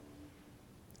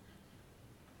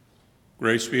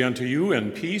Grace be unto you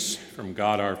and peace from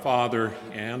God our Father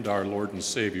and our Lord and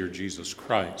Savior Jesus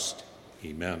Christ.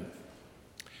 Amen.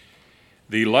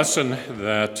 The lesson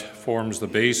that forms the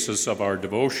basis of our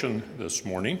devotion this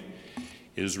morning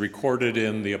is recorded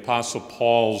in the Apostle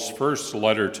Paul's first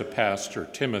letter to Pastor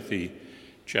Timothy,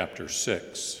 chapter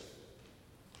 6.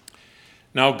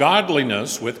 Now,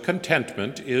 godliness with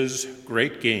contentment is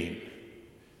great gain,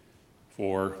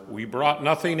 for we brought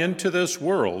nothing into this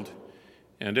world,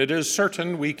 and it is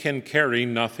certain we can carry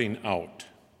nothing out.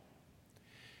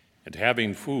 And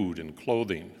having food and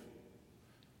clothing,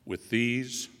 with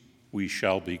these we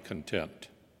shall be content.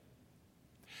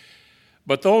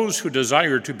 But those who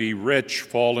desire to be rich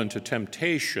fall into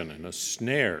temptation and a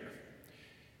snare,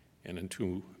 and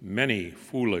into many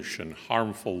foolish and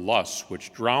harmful lusts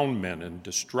which drown men in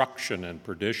destruction and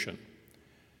perdition.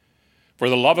 For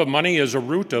the love of money is a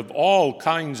root of all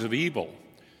kinds of evil,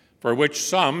 for which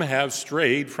some have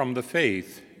strayed from the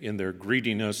faith in their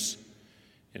greediness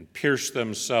and pierced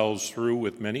themselves through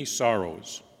with many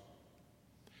sorrows.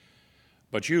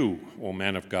 But you, O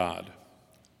man of God,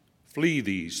 flee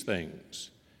these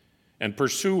things and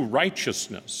pursue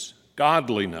righteousness,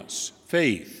 godliness,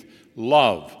 faith,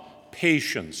 love,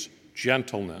 patience,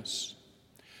 gentleness.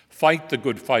 Fight the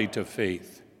good fight of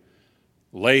faith.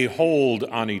 Lay hold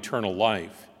on eternal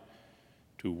life,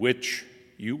 to which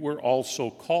you were also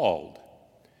called,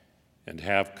 and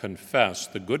have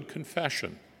confessed the good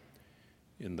confession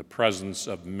in the presence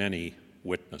of many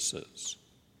witnesses.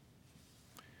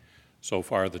 So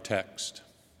far the text.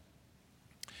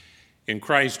 In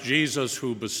Christ Jesus,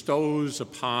 who bestows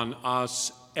upon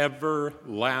us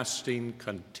everlasting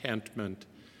contentment,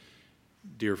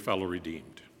 dear fellow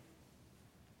redeemed.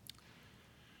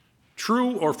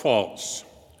 True or false,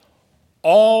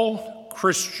 all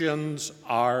Christians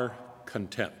are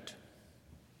content.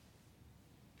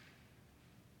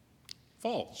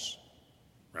 False,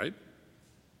 right?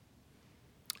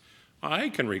 I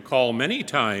can recall many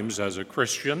times as a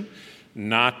Christian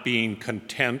not being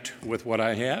content with what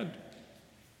I had.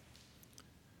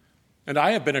 And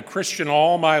I have been a Christian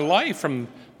all my life from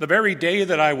the very day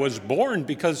that I was born,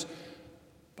 because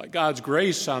by God's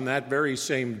grace on that very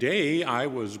same day, I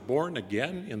was born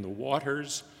again in the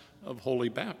waters of holy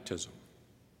baptism.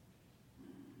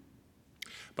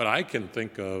 But I can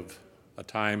think of a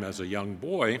time as a young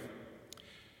boy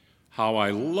how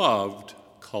I loved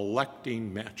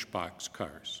collecting matchbox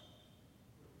cars.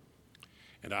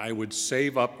 And I would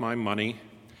save up my money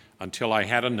until I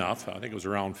had enough, I think it was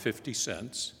around 50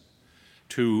 cents,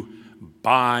 to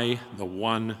buy the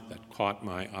one that caught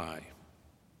my eye.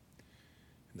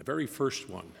 And the very first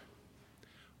one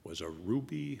was a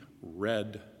ruby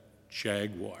red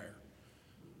Jaguar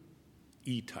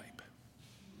E-Type.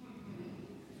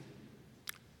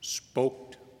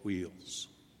 Spoked wheels.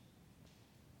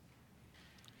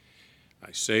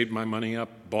 I saved my money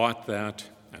up, bought that,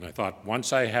 and I thought,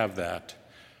 once I have that,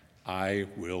 I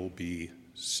will be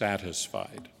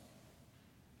satisfied.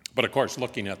 But of course,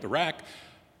 looking at the rack,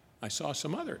 I saw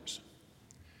some others.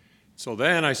 So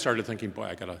then I started thinking,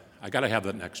 boy, I gotta have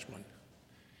that next one.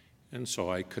 And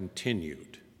so I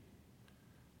continued.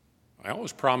 I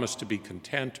always promised to be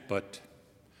content, but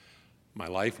my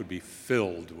life would be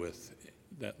filled with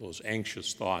those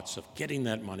anxious thoughts of getting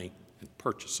that money and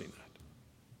purchasing that.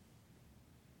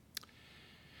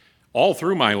 All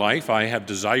through my life, I have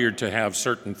desired to have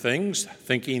certain things,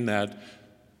 thinking that,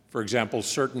 for example,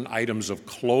 certain items of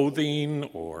clothing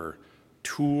or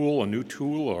a new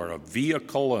tool or a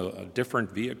vehicle, a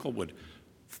different vehicle would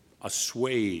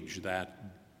assuage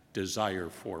that desire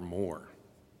for more.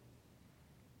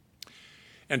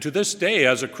 And to this day,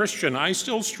 as a Christian, I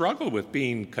still struggle with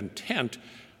being content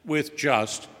with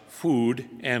just food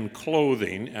and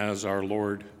clothing as our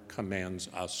Lord commands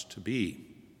us to be.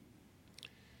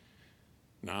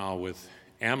 Now with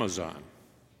Amazon,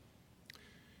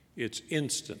 it's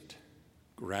instant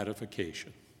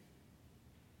gratification.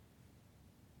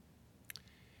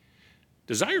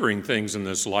 Desiring things in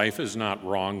this life is not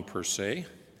wrong per se.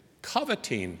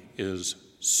 Coveting is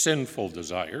sinful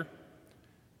desire.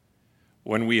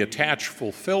 When we attach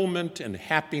fulfillment and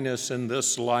happiness in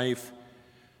this life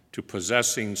to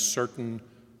possessing certain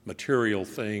material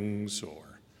things or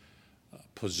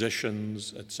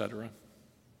positions, etc.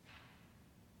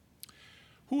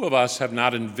 Who of us have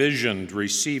not envisioned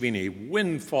receiving a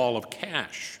windfall of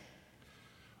cash,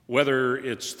 whether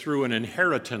it's through an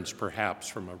inheritance perhaps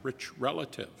from a rich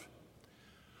relative,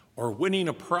 or winning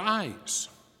a prize?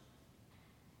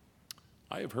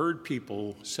 I have heard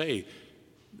people say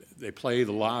they play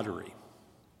the lottery,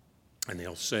 and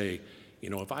they'll say,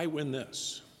 if I win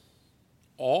this,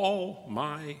 all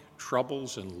my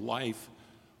troubles in life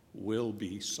will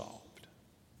be solved.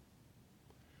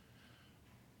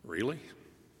 Really?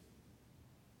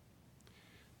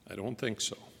 I don't think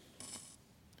so.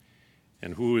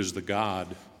 And who is the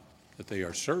God that they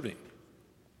are serving?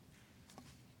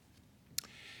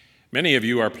 Many of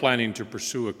you are planning to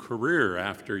pursue a career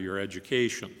after your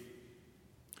education.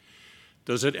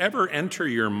 Does it ever enter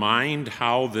your mind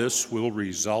how this will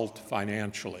result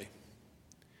financially?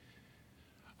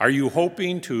 Are you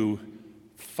hoping to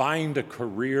find a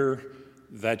career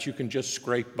that you can just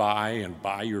scrape by and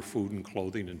buy your food and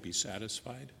clothing and be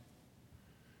satisfied?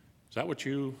 Is that what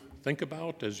you think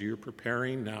about as you're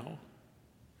preparing now?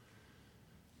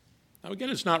 Now,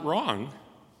 again, it's not wrong.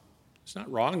 It's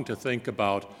not wrong to think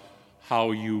about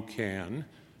how you can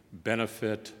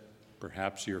benefit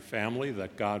perhaps your family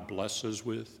that God blesses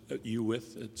you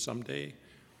with someday.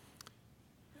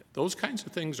 Those kinds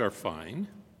of things are fine,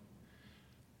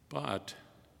 but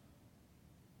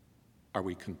are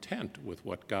we content with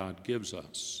what God gives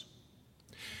us?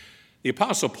 The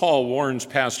Apostle Paul warns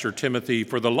Pastor Timothy,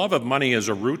 "For the love of money is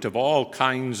a root of all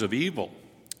kinds of evil.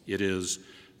 It is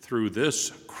through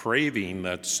this craving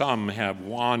that some have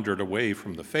wandered away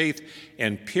from the faith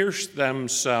and pierced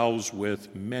themselves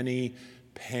with many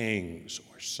pangs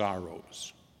or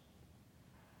sorrows."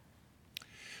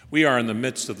 We are in the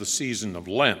midst of the season of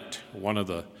Lent. One of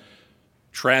the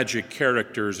tragic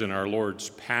characters in our Lord's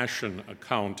Passion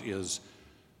account is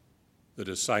the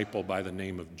disciple by the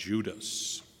name of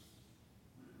Judas.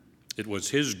 It was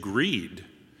his greed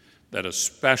that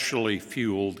especially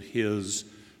fueled his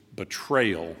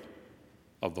betrayal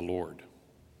of the Lord.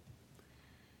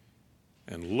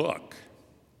 And look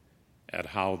at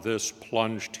how this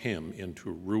plunged him into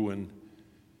ruin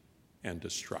and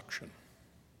destruction.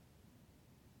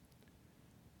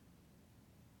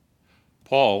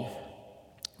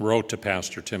 Paul wrote to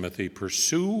Pastor Timothy,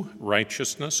 "Pursue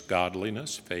righteousness,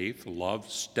 godliness, faith,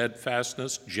 love,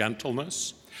 steadfastness,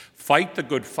 gentleness. Fight the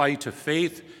good fight of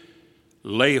faith.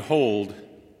 Lay hold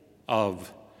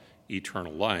of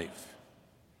eternal life."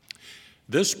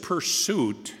 This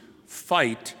pursuit,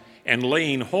 fight, and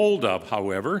laying hold of,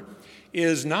 however,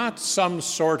 is not some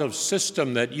sort of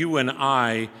system that you and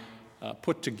I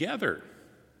put together,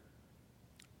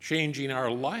 changing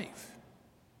our life.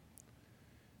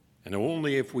 And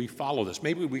only if we follow this,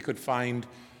 maybe we could find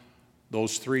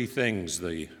those three things,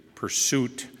 the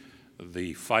pursuit,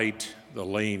 the fight, the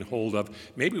laying hold of,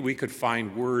 maybe we could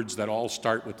find words that all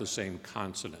start with the same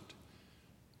consonant.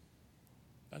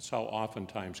 That's how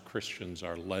oftentimes Christians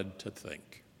are led to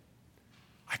think.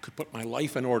 I could put my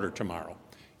life in order tomorrow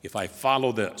if I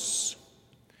follow this.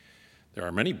 There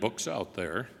are many books out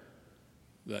there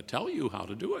that tell you how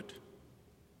to do it.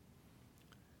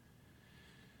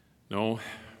 No,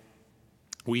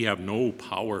 we have no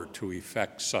power to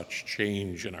effect such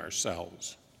change in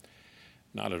ourselves.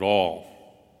 Not at all.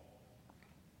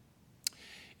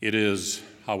 It is,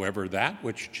 however, that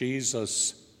which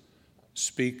Jesus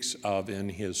speaks of in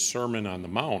his Sermon on the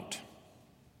Mount.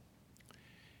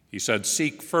 He said,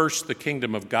 "Seek first the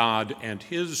kingdom of God and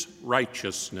his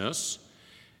righteousness,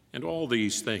 and all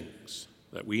these things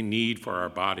that we need for our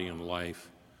body and life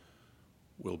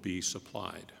will be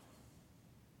supplied."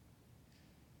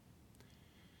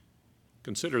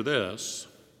 Consider this.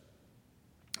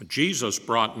 Jesus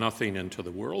brought nothing into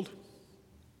the world.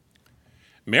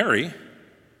 Mary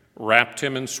wrapped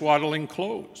him in swaddling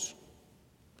clothes.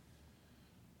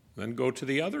 Then go to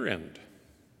the other end.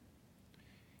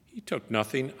 He took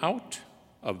nothing out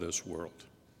of this world.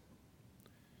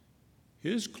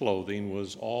 His clothing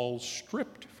was all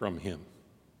stripped from him,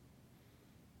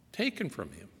 taken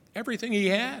from him. Everything he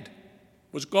had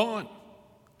was gone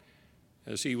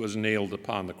as he was nailed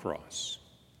upon the cross.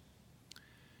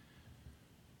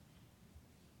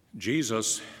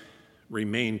 Jesus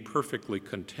remained perfectly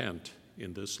content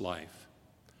in this life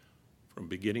from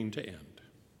beginning to end.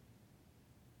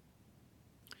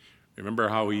 Remember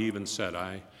how he even said,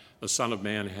 the Son of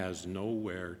Man has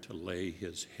nowhere to lay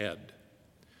his head.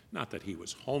 Not that he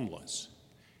was homeless.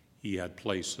 He had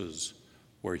places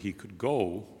where he could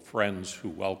go, friends who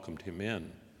welcomed him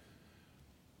in.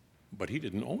 But he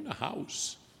didn't own a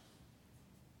house.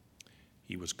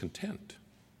 He was content.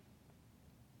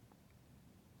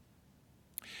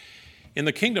 In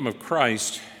the kingdom of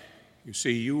Christ, you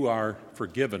see, you are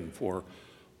forgiven for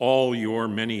all your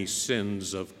many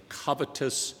sins of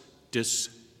covetous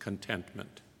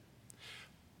discontentment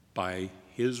by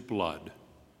his blood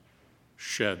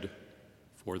shed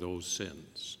for those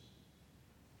sins.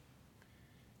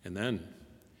 And then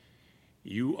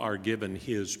you are given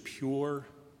his pure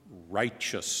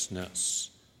righteousness.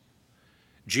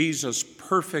 Jesus'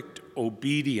 perfect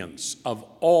obedience of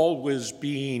always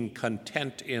being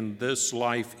content in this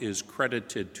life is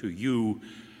credited to you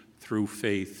through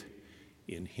faith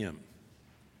in him.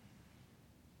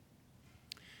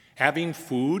 Having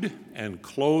food and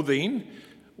clothing,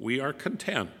 we are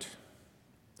content.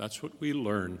 That's what we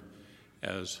learn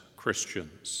as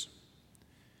Christians.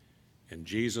 And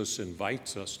Jesus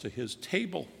invites us to his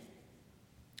table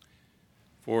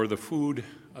for the food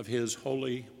of his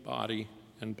holy body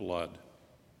and blood.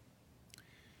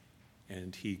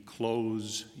 And he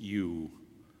clothes you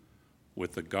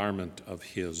with the garment of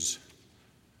his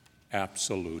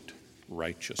absolute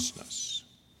righteousness.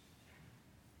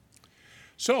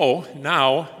 So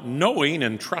now, knowing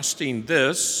and trusting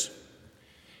this,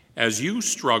 as you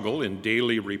struggle in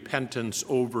daily repentance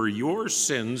over your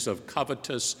sins of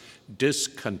covetous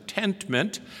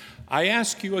discontentment, I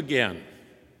ask you again,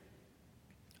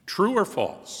 true or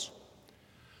false?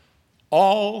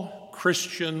 All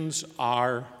Christians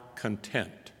are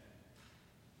content.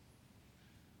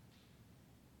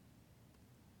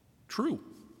 True.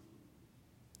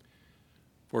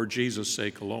 For Jesus'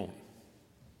 sake alone.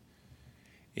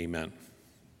 Amen.